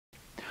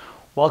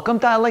Welcome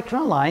to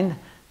iElectron Online.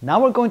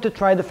 Now we're going to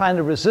try to find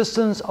the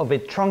resistance of a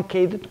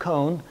truncated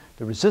cone.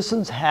 The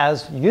resistance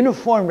has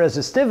uniform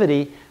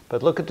resistivity,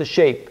 but look at the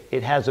shape.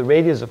 It has a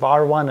radius of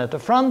R1 at the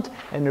front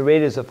and a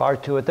radius of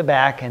R2 at the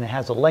back, and it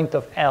has a length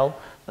of L.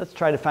 Let's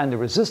try to find the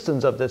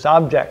resistance of this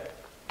object.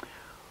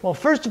 Well,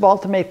 first of all,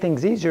 to make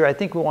things easier, I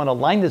think we want to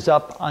line this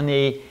up on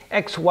a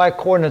XY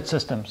coordinate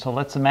system. So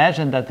let's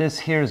imagine that this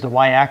here is the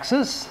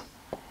y-axis,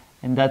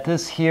 and that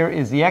this here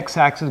is the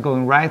x-axis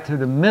going right through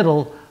the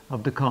middle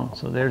of the cone.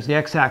 So there's the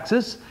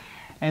x-axis.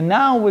 And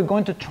now we're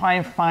going to try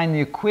and find the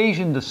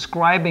equation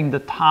describing the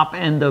top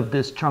end of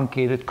this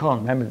truncated cone.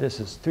 Remember, this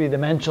is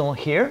three-dimensional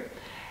here.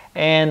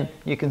 And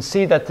you can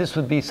see that this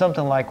would be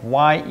something like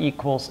y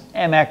equals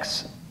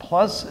mx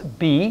plus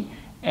b,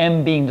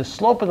 m being the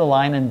slope of the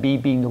line and b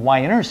being the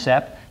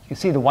y-intercept. You can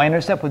see the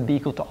y-intercept would be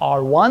equal to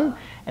r1,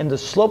 and the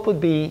slope would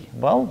be,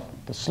 well,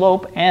 the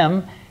slope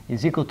m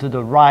is equal to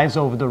the rise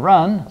over the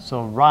run.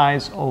 So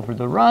rise over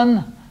the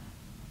run,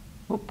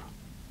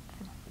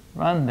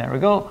 there we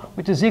go,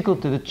 which is equal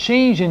to the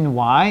change in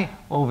y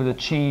over the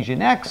change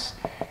in x.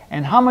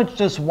 And how much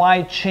does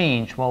y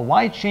change? Well,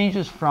 y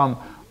changes from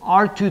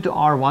R2 to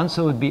R1,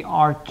 so it would be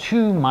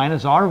R2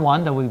 minus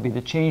R1. That would be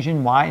the change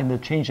in y, and the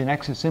change in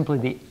x is simply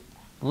the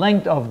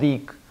length of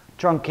the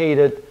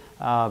truncated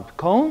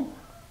cone.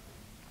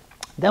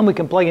 Then we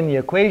can plug in the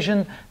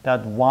equation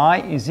that y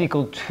is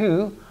equal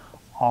to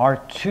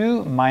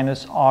R2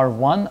 minus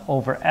R1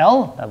 over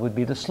L, that would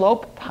be the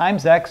slope,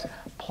 times x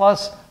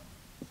plus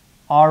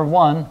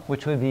R1,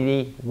 which would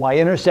be the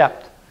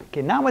y-intercept.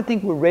 Okay, now I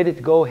think we're ready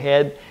to go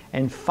ahead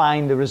and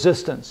find the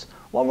resistance.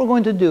 What we're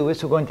going to do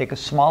is we're going to take a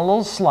small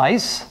little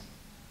slice.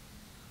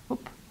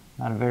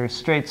 Not a very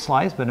straight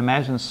slice, but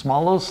imagine a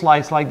small little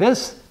slice like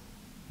this.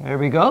 There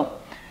we go.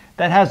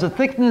 That has a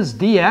thickness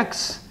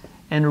dx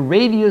and a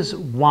radius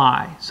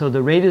y. So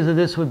the radius of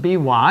this would be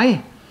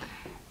y.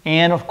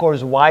 And of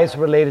course, y is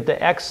related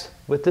to x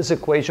with this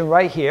equation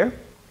right here.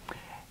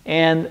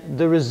 And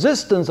the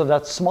resistance of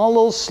that small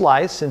little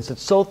slice, since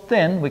it's so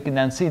thin, we can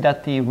then see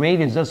that the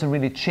radius doesn't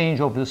really change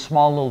over the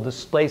small little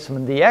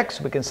displacement dx.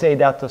 We can say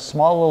that the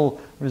small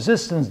little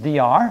resistance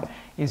dr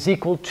is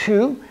equal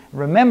to,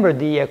 remember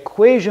the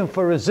equation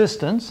for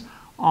resistance,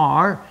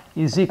 R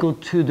is equal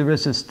to the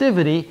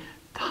resistivity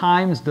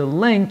times the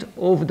length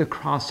over the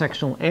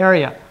cross-sectional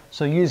area.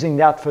 So using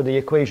that for the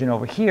equation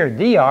over here,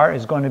 dr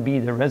is going to be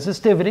the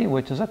resistivity,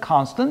 which is a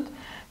constant,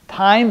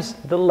 times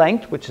the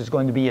length, which is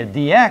going to be a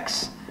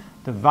dx,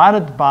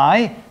 divided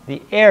by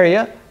the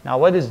area. Now,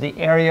 what is the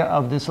area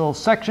of this little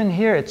section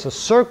here? It's a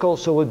circle,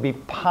 so it would be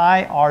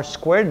pi r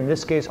squared. In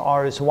this case,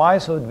 r is y,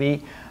 so it would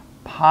be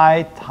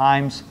pi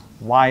times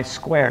y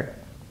squared.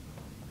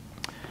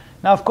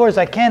 Now, of course,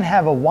 I can't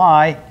have a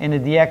y and a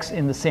dx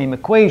in the same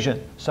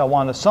equation. So I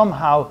want to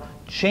somehow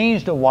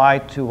change the y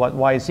to what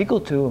y is equal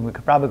to, and we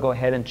could probably go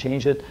ahead and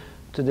change it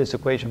to this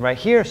equation right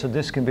here. So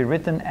this can be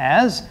written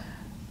as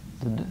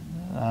the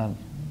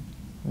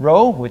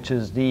rho, which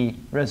is the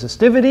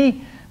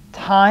resistivity,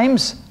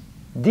 times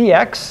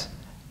dx,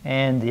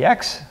 and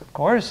dx, of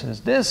course,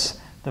 is this,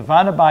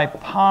 divided by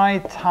pi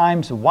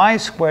times y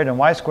squared, and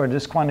y squared is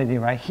this quantity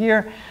right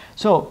here.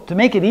 So to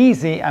make it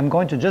easy, I'm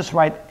going to just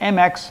write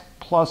mx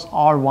plus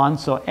r1,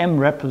 so m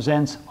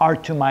represents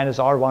r2 minus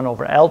r1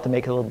 over L to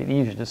make it a little bit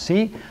easier to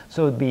see.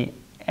 So it would be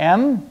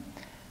m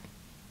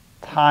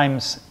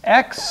times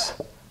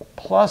x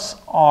plus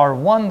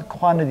r1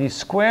 quantity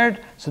squared,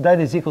 so that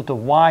is equal to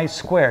y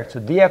squared. So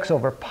dx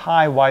over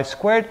pi y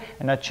squared,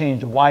 and I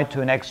changed y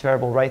to an x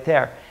variable right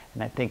there.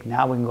 And I think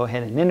now we can go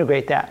ahead and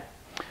integrate that.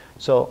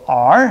 So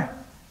r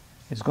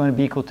is going to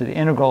be equal to the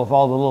integral of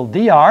all the little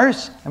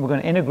dr's, and we're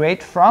going to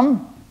integrate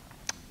from,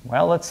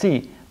 well, let's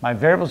see, my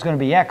variable is going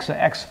to be x, so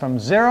x from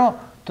 0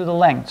 to the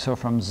length. So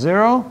from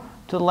 0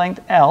 to the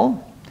length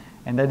L,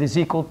 and that is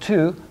equal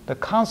to, the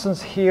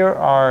constants here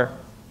are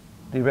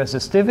the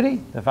resistivity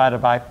divided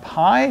by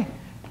pi,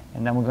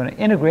 and then we're going to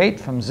integrate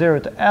from 0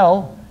 to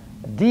L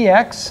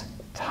dx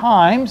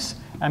times,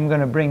 I'm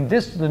going to bring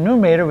this to the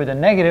numerator with a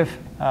negative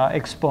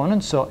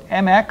exponent, so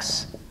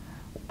mx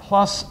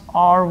plus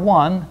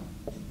r1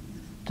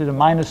 to the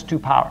minus 2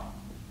 power.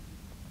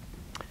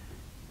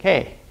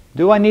 Okay,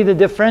 do I need a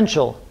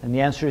differential? And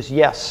the answer is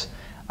yes.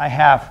 I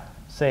have,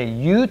 say,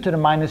 u to the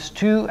minus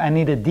 2, I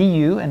need a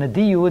du, and a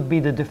du would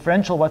be the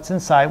differential what's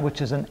inside, which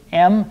is an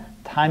m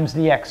times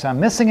dx. So I'm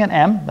missing an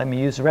m. Let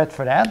me use red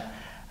for that.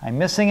 I'm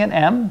missing an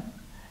m,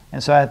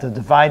 and so I have to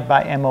divide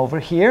by m over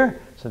here,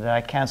 so that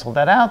I cancel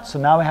that out. So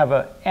now I have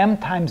a m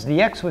times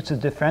dx, which is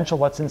differential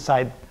what's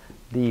inside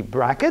the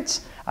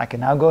brackets. I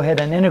can now go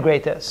ahead and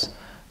integrate this.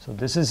 So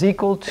this is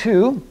equal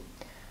to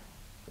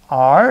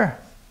r,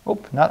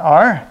 not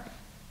r,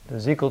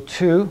 this is equal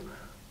to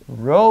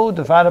rho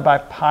divided by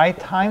pi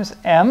times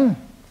m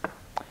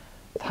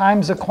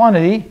times the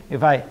quantity.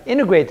 If I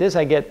integrate this,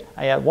 I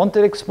add 1 to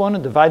the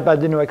exponent, divide by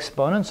the new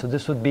exponent, so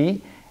this would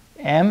be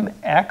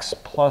mx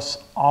plus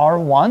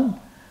r1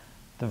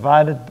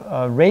 divided,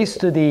 raised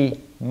to the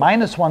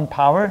minus 1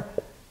 power,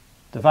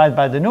 divided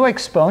by the new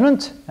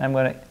exponent, and I'm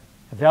going to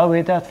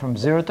evaluate that from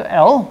 0 to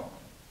L.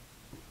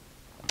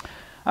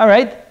 All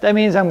right, that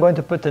means I'm going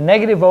to put the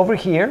negative over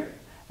here, and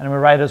I'm going to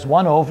write as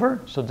 1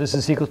 over. So this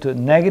is equal to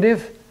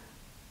negative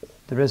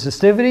the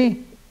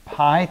resistivity,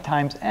 pi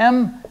times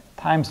m,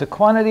 times the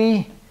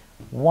quantity,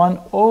 1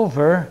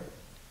 over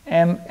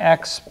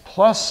mx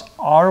plus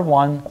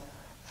R1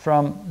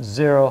 from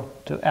 0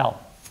 to L.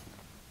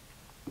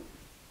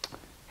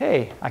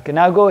 Hey, I can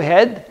now go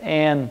ahead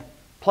and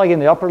plug in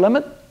the upper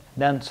limit,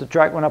 then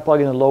subtract when I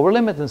plug in the lower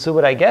limit and see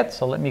what I get.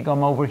 So let me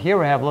come over here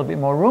where I have a little bit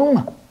more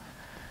room.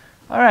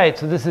 All right,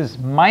 so this is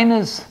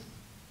minus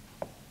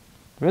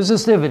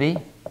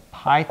resistivity,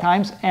 pi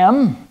times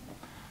m,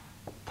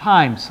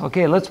 times,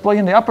 okay, let's plug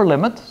in the upper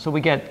limit. So we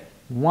get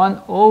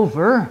 1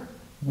 over,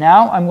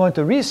 now I'm going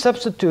to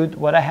resubstitute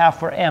what I have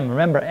for m.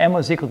 Remember, m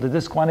was equal to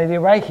this quantity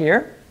right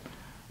here.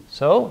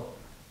 So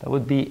that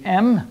would be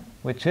m,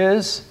 which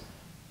is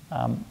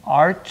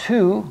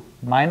R2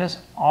 minus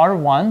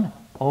R1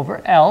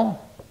 over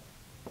L,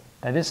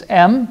 that is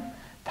m,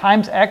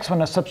 times x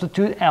when I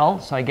substitute L,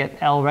 so I get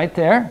L right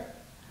there,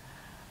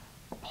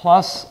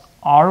 plus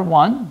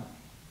R1,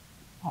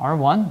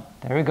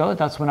 there we go,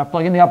 that's when I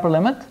plug in the upper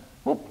limit,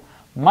 whoop,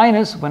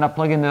 minus when I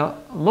plug in the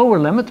lower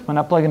limit, when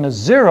I plug in a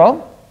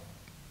 0,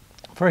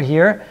 for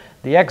here,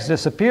 the x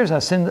disappears, I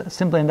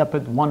simply end up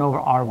with 1 over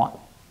R1.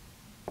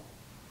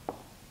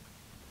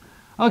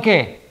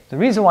 Okay, the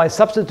reason why I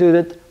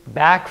substituted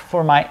back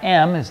for my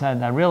m is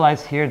that I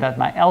realized here that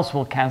my L's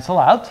will cancel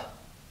out.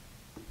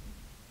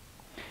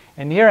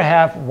 And here I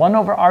have 1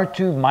 over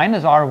R2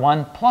 minus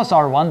R1 plus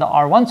R1. The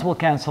R1s will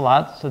cancel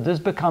out, so this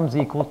becomes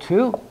equal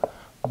to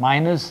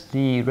minus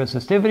the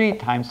resistivity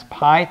times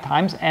pi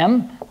times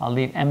m. I'll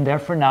leave m there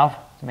for now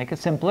to make it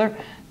simpler,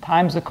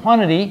 times the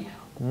quantity,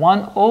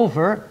 1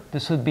 over,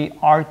 this would be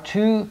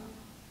R2,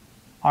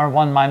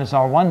 R1 minus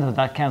R1, so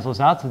that cancels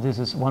out, so this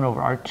is 1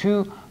 over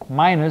R2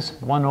 minus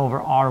 1 over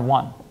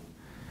R1.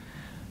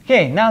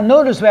 Okay, now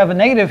notice we have a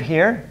negative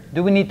here.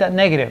 Do we need that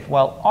negative?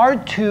 Well,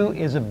 R2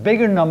 is a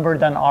bigger number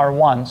than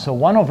R1, so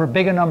 1 over a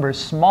bigger number is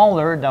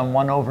smaller than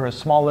 1 over a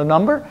smaller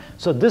number.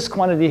 So this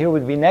quantity here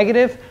would be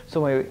negative.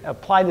 So when we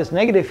apply this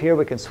negative here,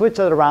 we can switch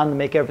that around and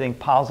make everything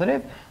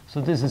positive.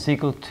 So this is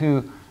equal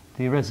to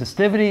the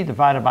resistivity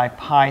divided by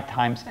pi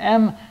times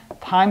m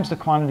times the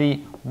quantity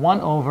 1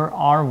 over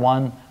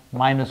R1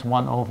 minus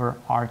 1 over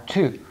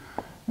R2.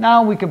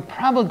 Now we can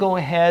probably go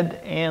ahead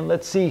and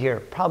let's see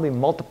here, probably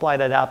multiply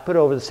that out, put it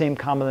over the same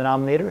common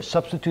denominator,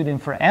 substitute in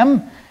for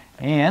m,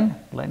 and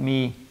let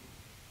me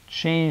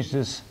change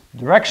this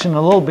direction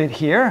a little bit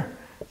here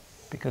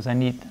because I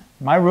need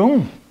my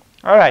room.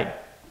 All right,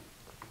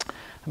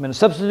 I'm going to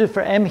substitute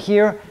for m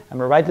here. I'm going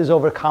to write this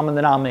over a common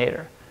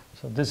denominator.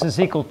 So this is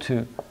equal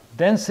to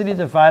density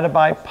divided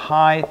by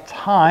pi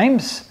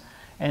times,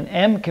 and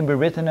m can be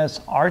written as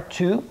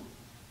R2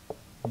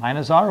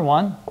 minus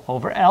R1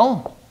 over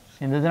L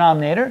in the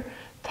denominator,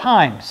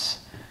 times.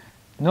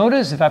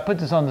 Notice if I put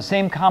this on the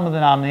same common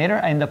denominator,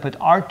 I end up with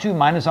R2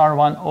 minus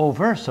R1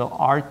 over, so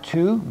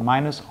R2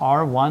 minus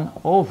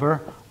R1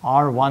 over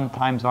R1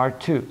 times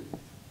R2.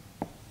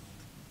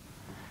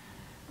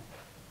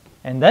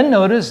 And then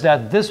notice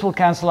that this will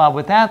cancel out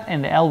with that,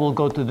 and the L will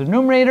go to the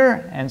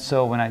numerator, and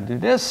so when I do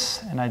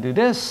this, and I do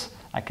this,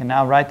 I can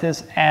now write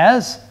this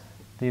as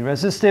the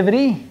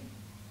resistivity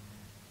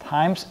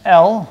times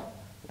L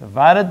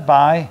divided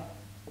by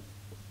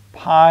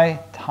pi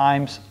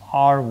times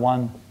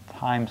R1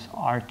 times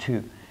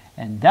R2.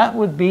 And that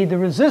would be the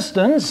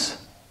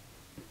resistance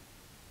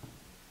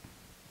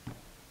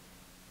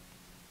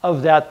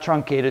of that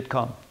truncated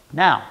cone.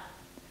 Now,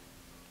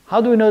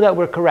 how do we know that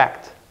we're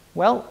correct?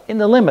 Well, in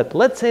the limit,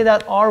 let's say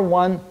that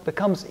R1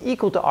 becomes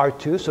equal to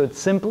R2, so it's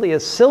simply a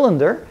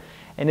cylinder.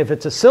 And if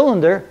it's a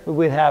cylinder, we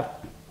would have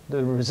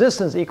the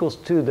resistance equals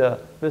to the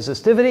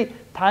resistivity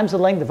times the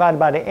length divided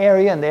by the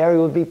area, and the area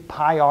would be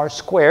pi r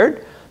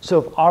squared. So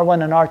if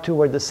R1 and R2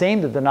 were the same,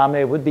 the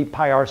denominator would be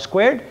pi r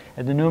squared,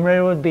 and the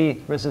numerator would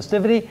be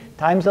resistivity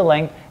times the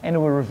length, and it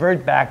would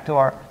revert back to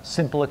our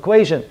simple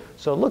equation.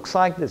 So it looks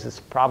like this is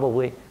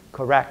probably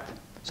correct.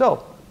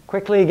 So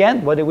quickly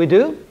again, what did we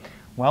do?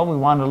 Well, we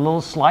wanted a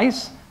little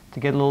slice. To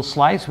get a little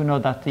slice, we know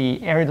that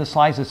the area of the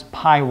slice is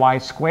pi y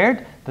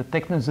squared. The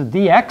thickness is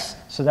dx,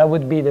 so that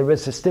would be the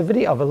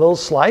resistivity of a little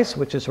slice,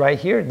 which is right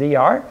here,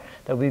 dr.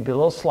 That would be a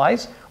little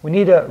slice. We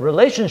need a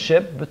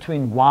relationship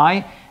between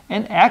y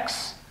and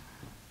x.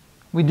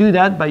 We do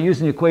that by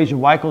using the equation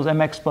y equals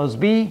mx plus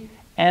b.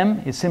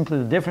 M is simply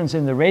the difference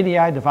in the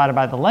radii divided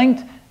by the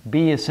length.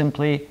 B is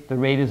simply the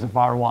radius of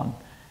R1.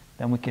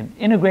 Then we can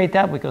integrate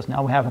that because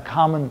now we have a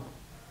common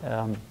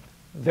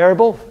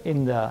variable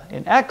in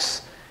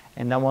x.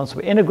 And then once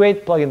we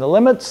integrate, plug in the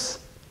limits,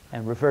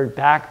 and revert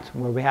back to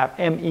where we have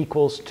m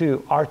equals to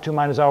R2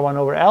 minus R1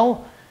 over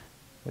L,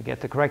 we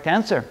get the correct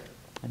answer.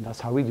 And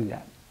that's how we do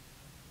that.